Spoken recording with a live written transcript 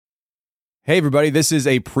Hey everybody, this is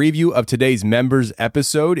a preview of today's members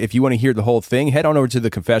episode. If you want to hear the whole thing, head on over to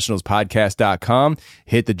theconfessionalspodcast.com,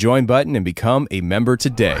 hit the join button, and become a member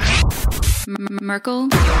today. Merkel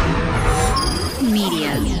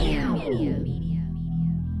Media.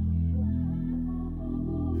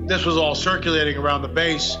 This was all circulating around the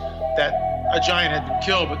base that a giant had been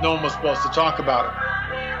killed, but no one was supposed to talk about it.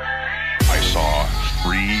 I saw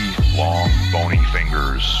 3 long, bony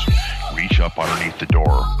fingers reach up underneath the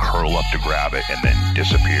door, curl up to grab it, and then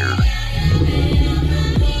disappear.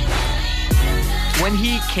 When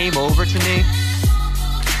he came over to me,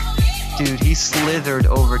 dude, he slithered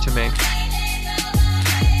over to me.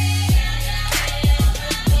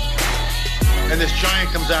 And this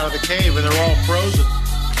giant comes out of the cave and they're all frozen.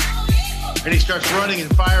 And he starts running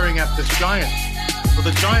and firing at this giant. Well,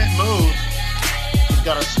 the giant moves. He's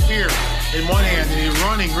got a spear in one hand and he's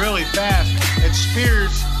running really fast and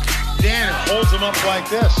spears Dan and holds him up like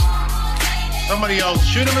this. Somebody else,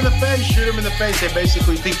 shoot him in the face, shoot him in the face. They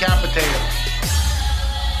basically decapitate him.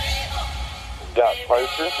 Got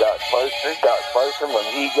closer. When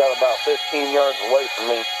he got about 15 yards away from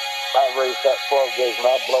me, I raised that 12 gauge and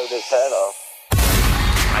I blowed his head off.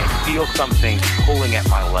 I feel something pulling at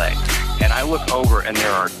my leg, and I look over and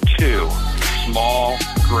there are 2 small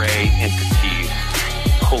gray entities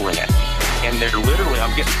pulling at me. And they're literally,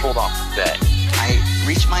 I'm getting pulled off the bed. I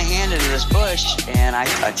reached my hand into this bush and I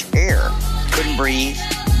touched air. Couldn't breathe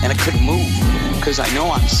and I couldn't move because I know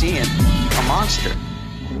I'm seeing a monster.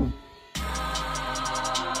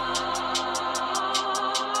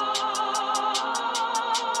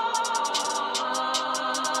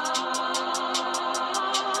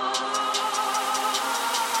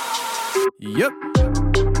 Yep.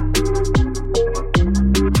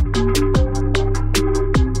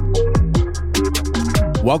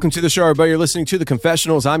 Welcome to the show, everybody. You're listening to The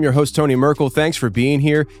Confessionals. I'm your host, Tony Merkel. Thanks for being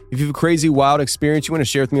here. If you have a crazy, wild experience you want to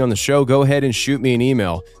share with me on the show, go ahead and shoot me an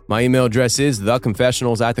email. My email address is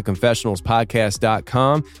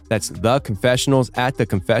theconfessionals@theconfessionalspodcast.com. That's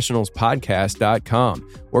theconfessionals@theconfessionalspodcast.com.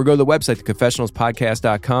 Or go to the website,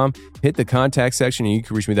 theconfessionalspodcast.com, hit the contact section, and you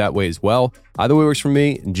can reach me that way as well. Either way works for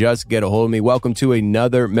me. Just get a hold of me. Welcome to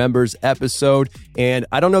another members episode. And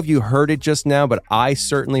I don't know if you heard it just now, but I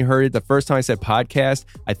certainly heard it. The first time I said podcast,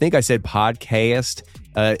 I think I said podcast.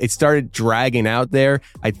 It started dragging out there.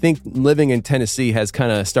 I think living in Tennessee has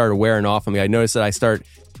kind of started wearing off on me. I noticed that I start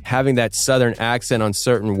having that southern accent on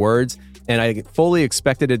certain words, and I fully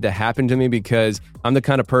expected it to happen to me because I'm the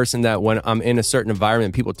kind of person that when I'm in a certain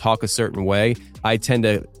environment, people talk a certain way, I tend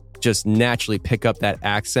to just naturally pick up that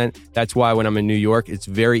accent. That's why when I'm in New York, it's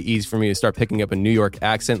very easy for me to start picking up a New York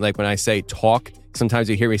accent. Like when I say talk, sometimes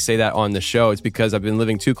you hear me say that on the show. It's because I've been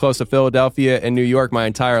living too close to Philadelphia and New York my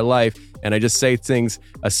entire life, and I just say things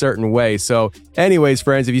a certain way. So anyways,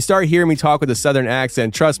 friends, if you start hearing me talk with a southern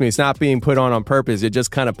accent, trust me, it's not being put on purpose. It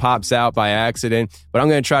just kind of pops out by accident. But I'm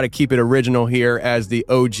going to try to keep it original here as the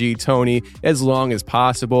OG Tony as long as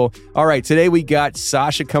possible. All right, today we got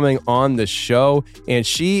Sasha coming on the show, and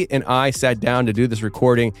she and I sat down to do this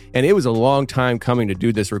recording, and it was a long time coming to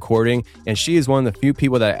do this recording. And she is one of the few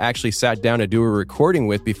people that I actually sat down to do a recording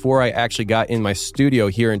with before I actually got in my studio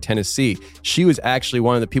here in Tennessee. She was actually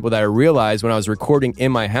one of the people that I realized when I was recording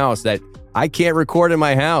in my house that I can't record in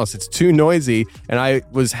my house. It's too noisy. And I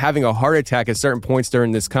was having a heart attack at certain points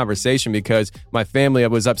during this conversation because my family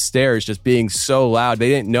was upstairs just being so loud. They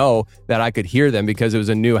didn't know that I could hear them because it was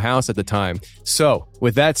a new house at the time. So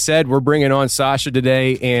with that said, we're bringing on Sasha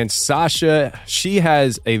today. And Sasha, she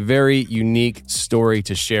has a very unique story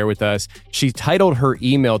to share with us. She titled her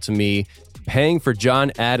email to me, "Paying for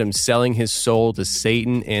John Adams Selling His Soul to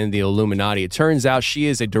Satan and the Illuminati." It turns out she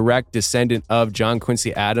is a direct descendant of John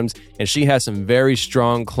Quincy Adams, and she has some very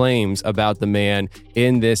strong claims about the man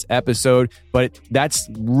in this episode. But that's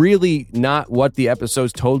really not what the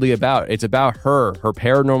episode's totally about. It's about her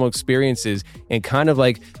paranormal experiences, and kind of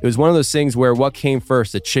like it was one of those things where what came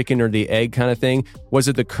first, the chicken or the egg kind of thing? Was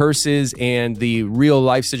it the curses and the real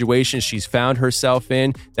life situations she's found herself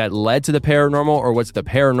in that led to the paranormal, or was it the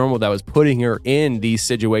paranormal that was putting her in these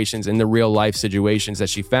situations, in the real life situations that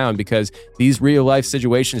she found? Because these real life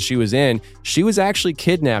situations she was in, she was actually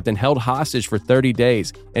kidnapped and held hostage for 30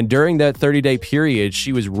 days. And during that 30-day period,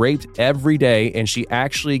 she was raped every day, and she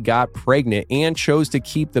actually got pregnant and chose to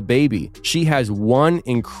keep the baby. She has one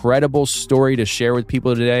incredible story to share with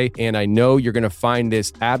people today, and I know you're going to find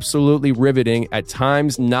this absolutely riveting, at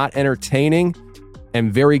times not entertaining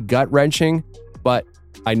and very gut-wrenching, but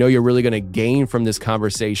I know you're really going to gain from this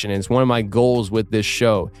conversation. And it's one of my goals with this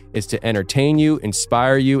show is to entertain you,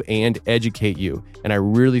 inspire you, and educate you. And I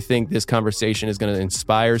really think this conversation is going to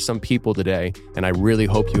inspire some people today. And I really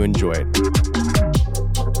hope you enjoy it.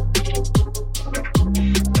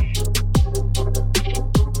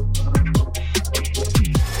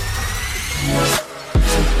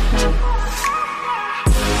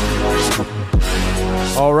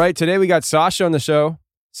 All right, today we got Sasha on the show.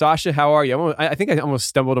 Sasha, how are you? I think I almost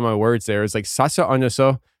stumbled on my words there. It's like Sasha on the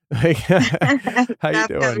show. Like, how you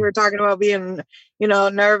doing? Because we were talking about being,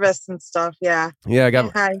 nervous and stuff. Yeah. Yeah,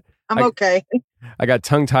 Hi. I'm okay. I got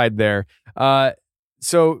tongue-tied there.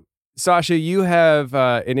 So, Sasha, you have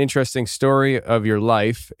an interesting story of your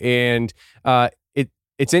life, and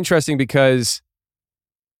it's interesting because,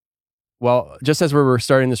 well, just as we were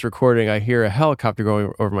starting this recording, I hear a helicopter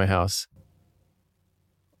going over my house.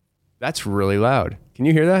 That's really loud. Can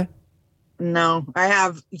you hear that? No, I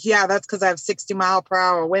have. Yeah, that's because I have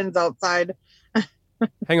 60-mile-per-hour winds outside.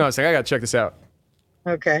 Hang on a second. I got to check this out.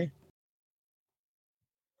 Okay.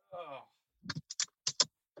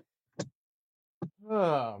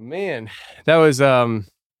 Oh, man. That was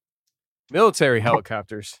military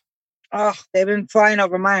helicopters. Oh, they've been flying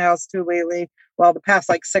over my house too lately. Well, the past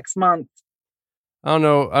 6 months. I don't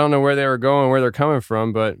know where they were going, where they're coming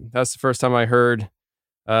from, but that's the first time I heard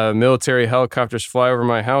military helicopters fly over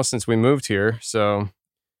my house since we moved here. So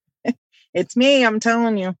it's me, I'm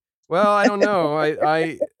telling you. Well, I don't know.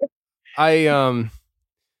 I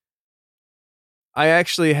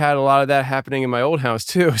actually had a lot of that happening in my old house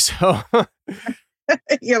too. So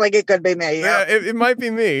you're like, it could be me. Yeah, it might be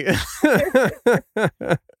me.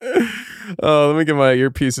 Oh, let me get my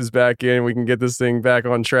earpieces back in. We can get this thing back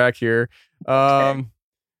on track here. Okay.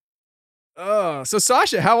 Oh, so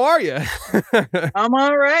Sasha, how are you? I'm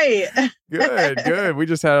all right. Good. We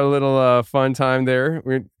just had a little fun time there.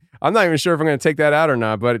 I'm not even sure if I'm going to take that out or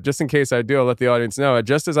not, but just in case I do, I'll let the audience know.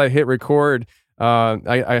 Just as I hit record,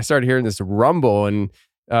 I started hearing this rumble, and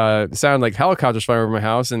it sounded like helicopters flying over my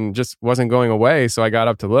house, and just wasn't going away. So I got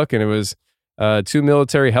up to look, and it was 2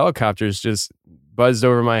 military helicopters just buzzed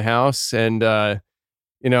over my house, and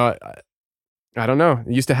I don't know.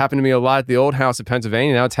 It used to happen to me a lot at the old house in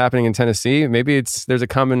Pennsylvania. Now it's happening in Tennessee. Maybe there's a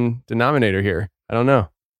common denominator here. I don't know.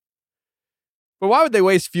 But why would they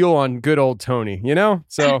waste fuel on good old Tony?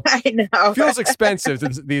 So I know. Fuel's expensive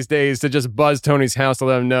these days to just buzz Tony's house to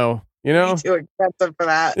let him know. Too expensive for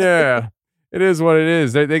that. Yeah, it is what it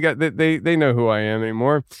is. They know who I am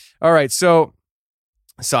anymore. All right, so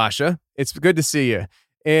Sasha, it's good to see you,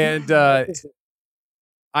 and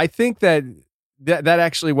I think that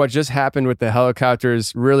actually what just happened with the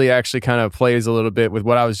helicopters really actually kind of plays a little bit with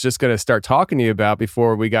what I was just going to start talking to you about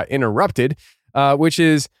before we got interrupted, which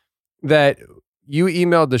is that you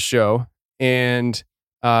emailed the show and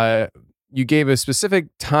you gave a specific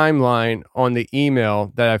timeline on the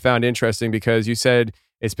email that I found interesting because you said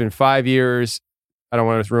it's been 5 years. I don't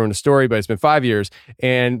want to ruin the story, but it's been 5 years.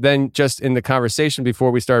 And then just in the conversation before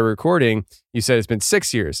we started recording, you said it's been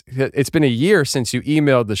 6 years. It's been a year since you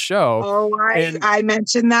emailed the show. Oh, I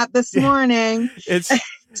mentioned that this morning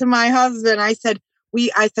to my husband. I said,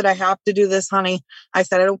 I have to do this, honey. I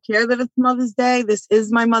said, I don't care that it's Mother's Day. This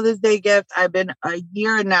is my Mother's Day gift. I've been a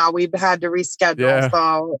year now. We've had to reschedule. Yeah.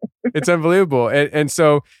 So it's unbelievable. And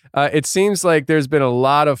so it seems like there's been a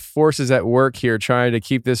lot of forces at work here trying to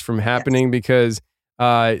keep this from happening because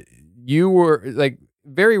you were like,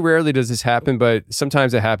 very rarely does this happen, but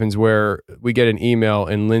sometimes it happens where we get an email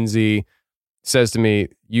and Lindsay says to me,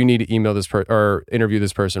 you need to email this or interview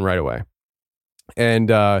this person right away. And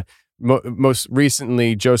most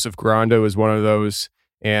recently, Joseph Granda was one of those,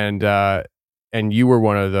 and you were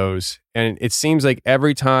one of those. And it seems like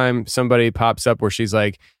every time somebody pops up where she's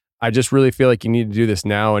like, I just really feel like you need to do this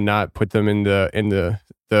now and not put them in the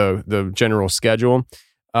general schedule.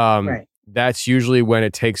 Right. That's usually when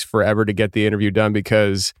it takes forever to get the interview done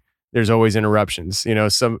because there's always interruptions,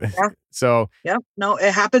 So yeah, no,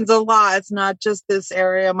 it happens a lot. It's not just this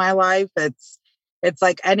area of my life. It's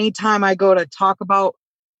like anytime I go to talk about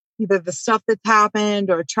either the stuff that's happened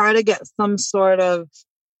or try to get some sort of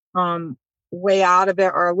way out of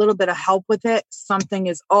it or a little bit of help with it, something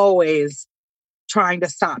is always trying to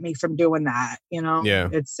stop me from doing that. Yeah,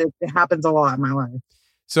 it happens a lot in my life.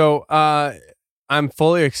 So I'm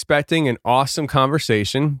fully expecting an awesome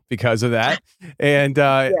conversation because of that. And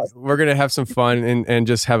yes. We're going to have some fun and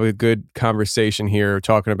just have a good conversation here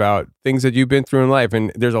talking about things that you've been through in life.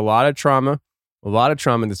 And there's a lot of trauma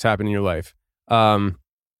that's happened in your life.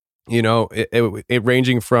 It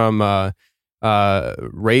ranging from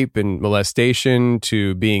rape and molestation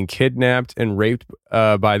to being kidnapped and raped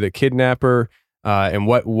by the kidnapper, and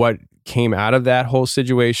what came out of that whole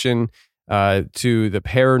situation, to the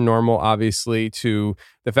paranormal, obviously, to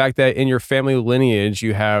the fact that in your family lineage,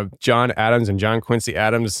 you have John Adams and John Quincy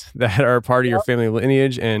Adams that are part of your family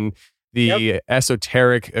lineage, and the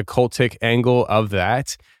esoteric, occultic angle of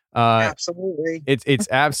that. Absolutely. It's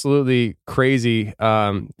absolutely crazy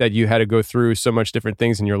that you had to go through so much different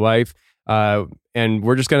things in your life. And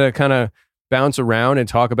we're just going to kind of bounce around and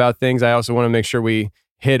talk about things. I also want to make sure we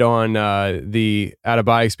hit on the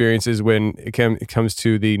out-of-body experiences when it comes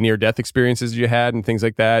to the near-death experiences you had and things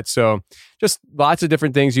like that. So just lots of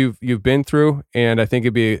different things you've been through, and I think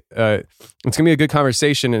it's going to be a good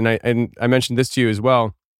conversation. And I mentioned this to you as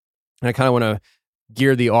well. And I kind of want to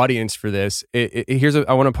gear the audience for this.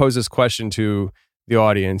 I want to pose this question to the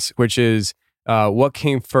audience, which is, what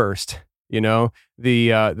came first?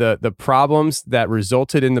 The problems that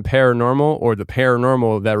resulted in the paranormal, or the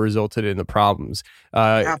paranormal that resulted in the problems.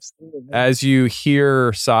 Absolutely. As you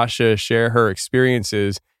hear Sasha share her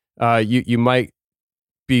experiences, you might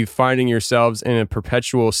be finding yourselves in a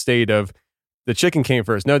perpetual state of the chicken came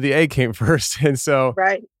first. No, the egg came first. And so,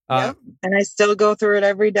 right. Yep. And I still go through it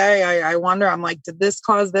every day. I wonder, I'm like, did this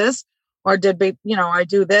cause this? Or did I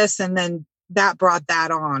do this and then that brought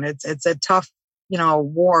that on? It's a tough,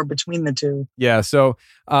 war between the two. Yeah. So,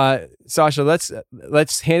 Sasha,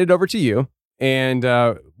 let's hand it over to you. And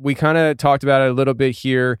we kind of talked about it a little bit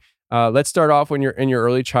here. Let's start off when you're in your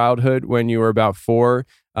early childhood, when you were about 4,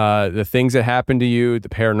 the things that happened to you, the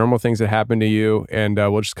paranormal things that happened to you, and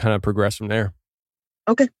we'll just kind of progress from there.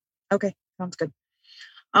 Okay. Sounds good.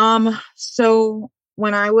 So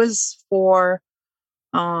when I was 4,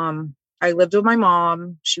 I lived with my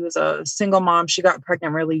mom. She was a single mom. She got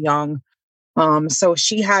pregnant really young. So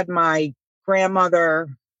she had my grandmother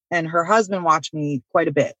and her husband watch me quite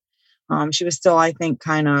a bit. She was still, I think,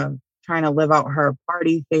 kind of trying to live out her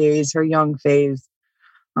party phase, her young phase.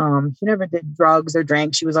 She never did drugs or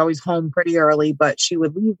drank. She was always home pretty early, but she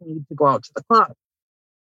would leave me to go out to the club.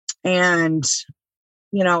 And,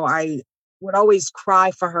 I would always cry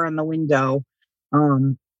for her in the window,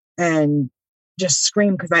 and just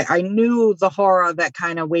scream because I knew the horror that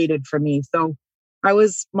kind of waited for me. So I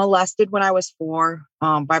was molested when I was 4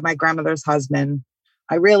 by my grandmother's husband.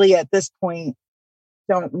 I really, at this point,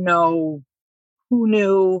 don't know who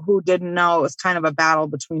knew, who didn't know. It was kind of a battle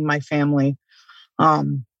between my family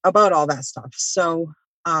about all that stuff. So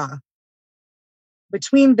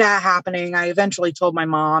between that happening, I eventually told my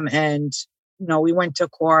mom, and we went to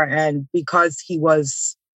court. And because he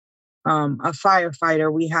was a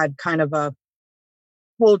firefighter, we had kind of a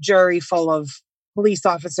whole jury full of police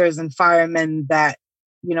officers and firemen that,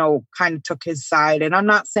 kind of took his side. And I'm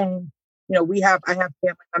not saying, I have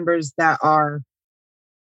family members that are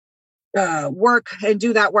work and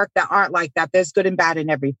do that work that aren't like that. There's good and bad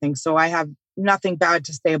in everything. So I have nothing bad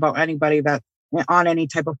to say about anybody that's on any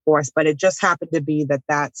type of force, but it just happened to be that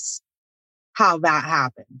that's how that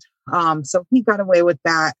happened. So he got away with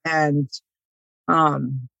that. And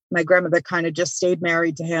my grandmother kind of just stayed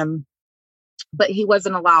married to him, but he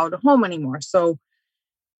wasn't allowed home anymore. So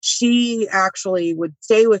she actually would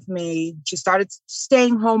stay with me. She started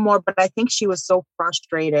staying home more, but I think she was so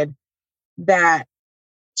frustrated that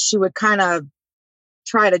she would kind of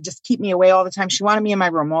try to just keep me away all the time. She wanted me in my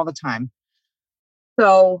room all the time.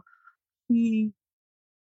 So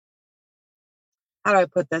how do I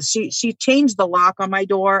put this? She changed the lock on my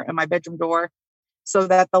door and my bedroom door so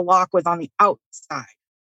that the lock was on the outside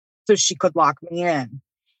so she could lock me in.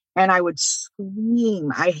 And I would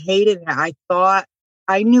scream. I hated it.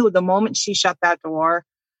 I knew the moment she shut that door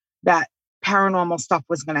that paranormal stuff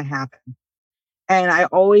was going to happen. And I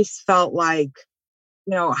always felt like,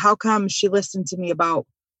 how come she listened to me about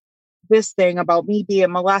this thing, about me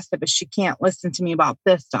being molested, but she can't listen to me about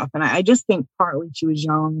this stuff? And I just think partly she was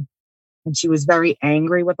young and she was very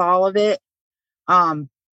angry with all of it.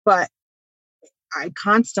 But I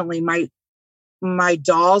constantly, my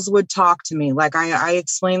dolls would talk to me. Like I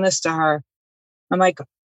explained this to her. I'm like,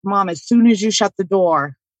 Mom, as soon as you shut the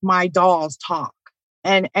door, my dolls talk.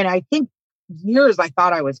 And I think years I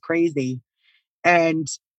thought I was crazy. And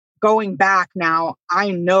going back now, I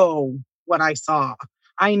know what I saw.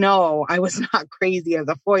 I know I was not crazy as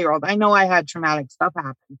a 4-year-old. I know I had traumatic stuff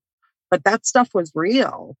happen, but that stuff was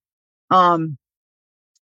real.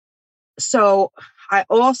 So I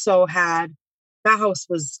also had, that house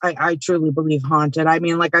was, I truly believe, haunted. I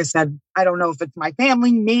mean, like I said, I don't know if it's my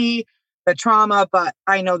family, me, the trauma, but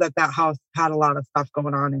I know that house had a lot of stuff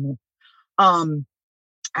going on in it.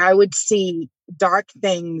 I would see dark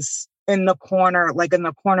things in the corner, like in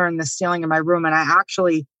the corner in the ceiling of my room. And I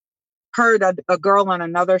actually heard a girl on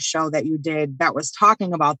another show that you did that was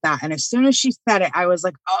talking about that. And as soon as she said it, I was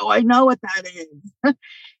like, oh, I know what that is.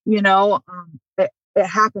 It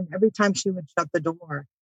happened every time she would shut the door.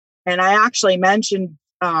 And I actually mentioned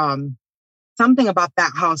something about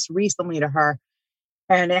that house recently to her.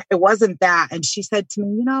 And it wasn't that. And she said to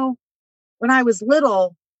me, when I was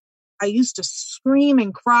little, I used to scream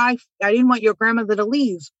and cry. I didn't want your grandmother to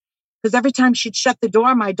leave because every time she'd shut the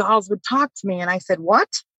door, my dolls would talk to me. And I said, what?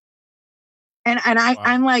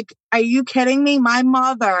 I'm like, are you kidding me? My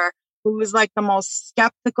mother, who was like the most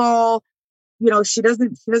skeptical, she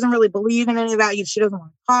doesn't really believe in any of that. She doesn't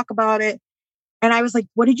want to talk about it. And I was like,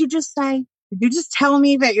 what did you just say? Did you just tell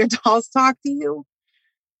me that your dolls talk to you?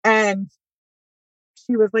 And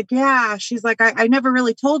she was like, yeah. She's like, I never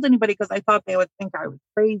really told anybody because I thought they would think I was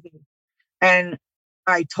crazy. And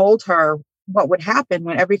I told her what would happen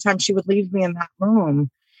when every time she would leave me in that room.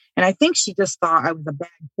 And I think she just thought I was a bad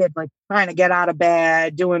kid, like trying to get out of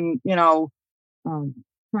bed, doing, trying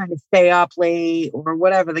to stay up late or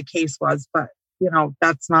whatever the case was. But,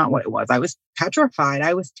 that's not what it was. I was petrified.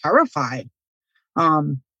 I was terrified.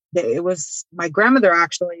 It was my grandmother,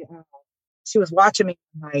 actually, she was watching me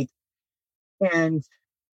one night, and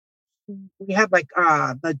we had like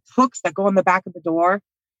the hooks that go in the back of the door,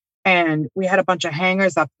 and we had a bunch of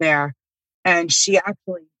hangers up there. And she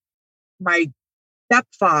actually, my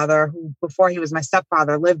stepfather, who before he was my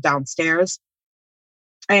stepfather, lived downstairs,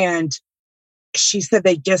 and she said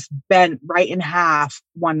they just bent right in half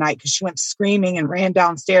one night because she went screaming and ran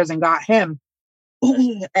downstairs and got him.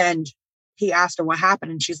 And he asked her what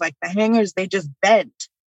happened, and she's like, the hangers, they just bent.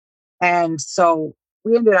 And so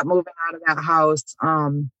we ended up moving out of that house.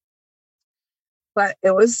 But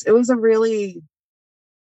it was a really,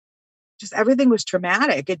 just everything was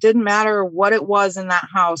traumatic. It didn't matter what it was in that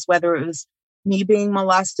house, whether it was me being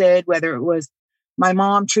molested, whether it was my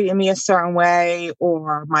mom treating me a certain way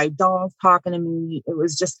or my dolls talking to me. It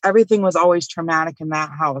was just, everything was always traumatic in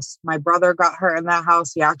that house. My brother got hurt in that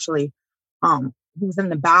house. He actually, he was in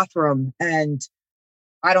the bathroom, and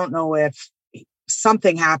I don't know if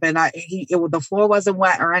something happened. The floor wasn't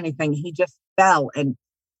wet or anything. He just fell and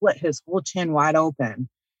split his whole chin wide open.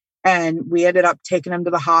 And we ended up taking him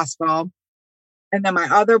to the hospital. And then my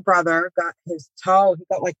other brother got his toe. He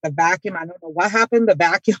got like the vacuum. I don't know what happened. The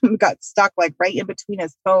vacuum got stuck like right in between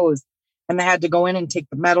his toes. And they had to go in and take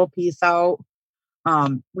the metal piece out.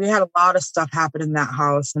 We had a lot of stuff happen in that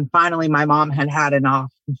house. And finally, my mom had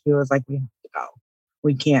enough. And she was like, we have to go.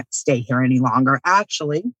 We can't stay here any longer.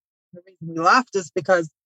 Actually, the reason we left is because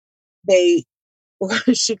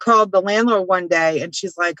she called the landlord one day, and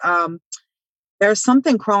she's like, there's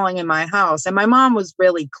something crawling in my house. And my mom was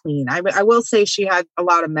really clean. I will say she had a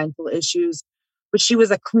lot of mental issues, but she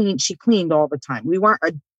cleaned all the time. We weren't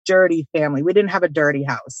a dirty family. We didn't have a dirty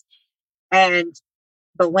house. And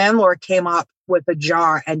the landlord came up with a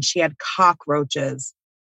jar, and she had cockroaches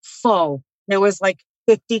full. There was like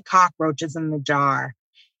 50 cockroaches in the jar.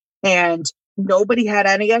 And nobody had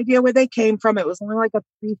any idea where they came from. It was only like a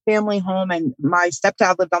 3-family home. And my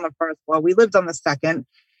stepdad lived on the first floor. We lived on the second.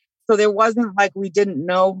 So there wasn't like, we didn't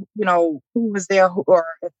know, who was there or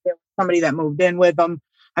if there was somebody that moved in with them.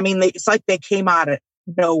 I mean, it's like they came out of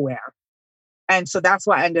nowhere. And so that's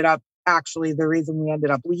what ended up, actually, the reason we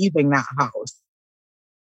ended up leaving that house.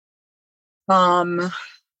 I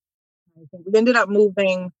think we ended up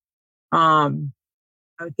moving.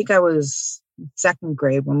 I think I was second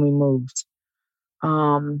grade when we moved.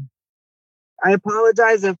 I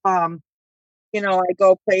apologize if, I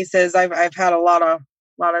go places. I've had a lot of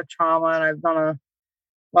trauma, and I've done a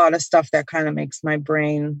lot of stuff that kind of makes my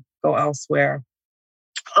brain go elsewhere.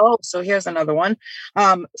 Oh, so here's another one.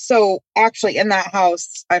 So actually in that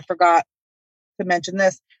house, I forgot to mention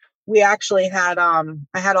this. We actually had, I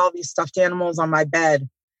had all these stuffed animals on my bed,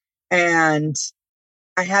 and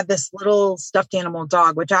I had this little stuffed animal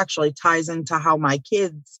dog, which actually ties into how my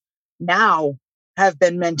kids now have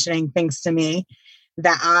been mentioning things to me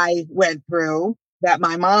that I went through, that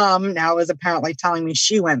my mom now is apparently telling me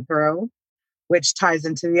she went through, which ties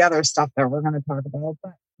into the other stuff that we're going to talk about.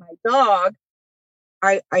 But my dog,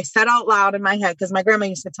 I said out loud in my head, because my grandma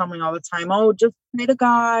used to tell me all the time, oh, just pray to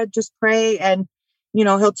God, just pray, and,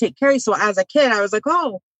 he'll take care of you. So as a kid, I was like,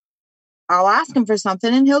 oh, I'll ask him for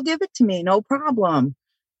something and he'll give it to me. No problem.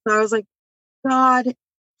 So I was like, God,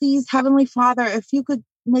 please, Heavenly Father, if you could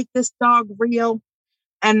make this dog real.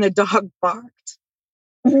 And the dog barked.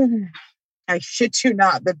 I shit you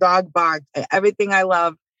not, the dog barked at everything I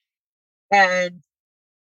love. And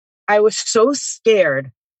I was so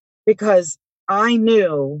scared because I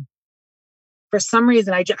knew, for some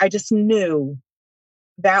reason, I just knew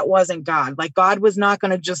that wasn't God. Like, God was not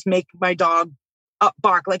going to just make my dog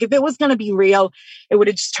bark. Like, if it was going to be real, it would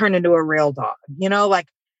have just turned into a real dog, you know, like,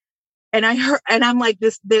 and I heard, and I'm like,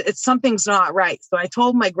 something's not right. So I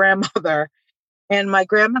told my grandmother, and my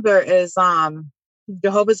grandmother is,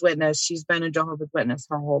 Jehovah's Witness. She's been a Jehovah's Witness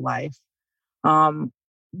her whole life. You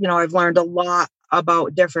know, I've learned a lot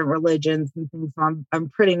about different religions and things. So I'm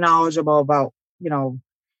pretty knowledgeable about, you know,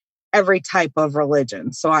 every type of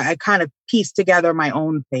religion. So I kind of pieced together my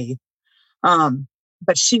own faith.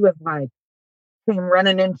 But she was like, came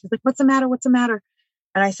running in. She's like, "What's the matter? What's the matter?"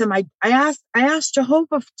 And I said, I asked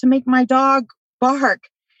Jehovah to make my dog bark.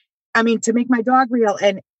 I mean, to make my dog real.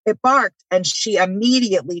 And it barked. And she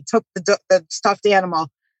immediately took the stuffed animal,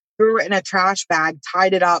 threw it in a trash bag,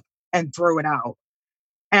 tied it up, and threw it out.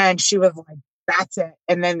 And she was like, "That's it."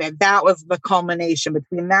 And then that was the culmination.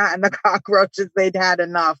 Between that and the cockroaches, they'd had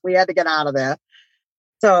enough. We had to get out of there.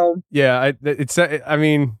 So yeah, I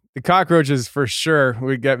mean, the cockroaches for sure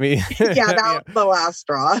would get me. Yeah, that was the last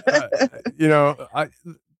straw. You know,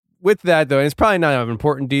 with that though, and it's probably not an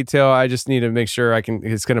important detail. I just need to make sure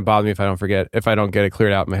it's going to bother me if I don't get it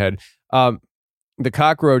cleared out in my head. The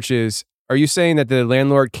cockroaches, are you saying that the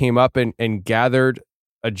landlord came up and gathered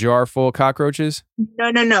a jar full of cockroaches?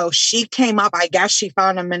 No. She came up. I guess she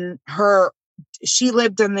found them in she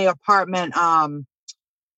lived in the apartment.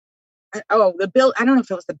 I don't know if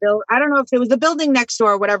it was the building next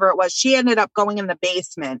door or whatever it was. She ended up going in the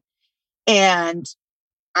basement, and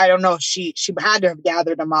I don't know. She had to have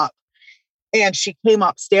gathered them up, and she came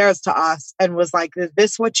upstairs to us and was like, "Is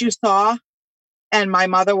this what you saw?" And my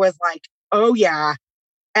mother was like, "Oh yeah."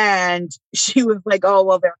 And she was like, "Oh,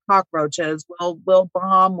 well, they're cockroaches. We'll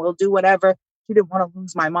bomb. We'll do whatever." She didn't want to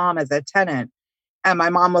lose my mom as a tenant. And my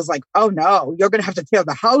mom was like, "Oh no, you're going to have to tear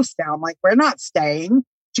the house down. Like, we're not staying."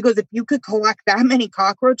 She goes, "If you could collect that many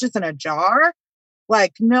cockroaches in a jar,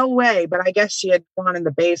 like, no way." But I guess she had gone in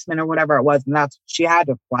the basement or whatever it was, and she had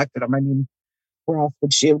to have collected them. I mean, where else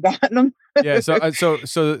would she have gotten them? Yeah.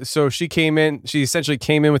 So she came in. She essentially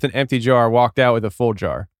came in with an empty jar, walked out with a full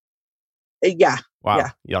jar. Yeah. Wow.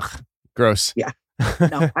 Yeah. Yuck. Gross. Yeah.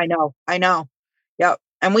 No, I know. Yep.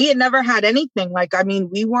 And we had never had anything like, I mean,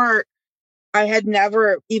 I had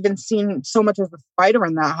never even seen so much as a spider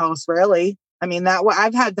in that house, really. I mean,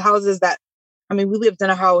 I've had houses we lived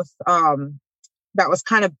in a house that was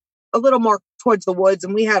kind of a little more towards the woods,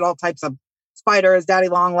 and we had all types of spiders, daddy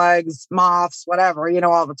long legs, moths, whatever, you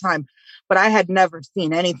know, all the time. But I had never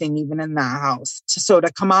seen anything even in that house. So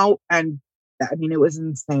to come out, and I mean, it was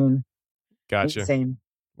insane. Gotcha. Insane.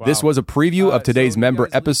 Wow. This was a preview of today's member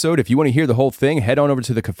episode. If you want to hear the whole thing, head on over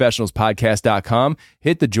to theconfessionalspodcast.com,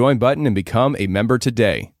 hit the join button, and become a member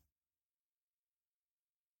today.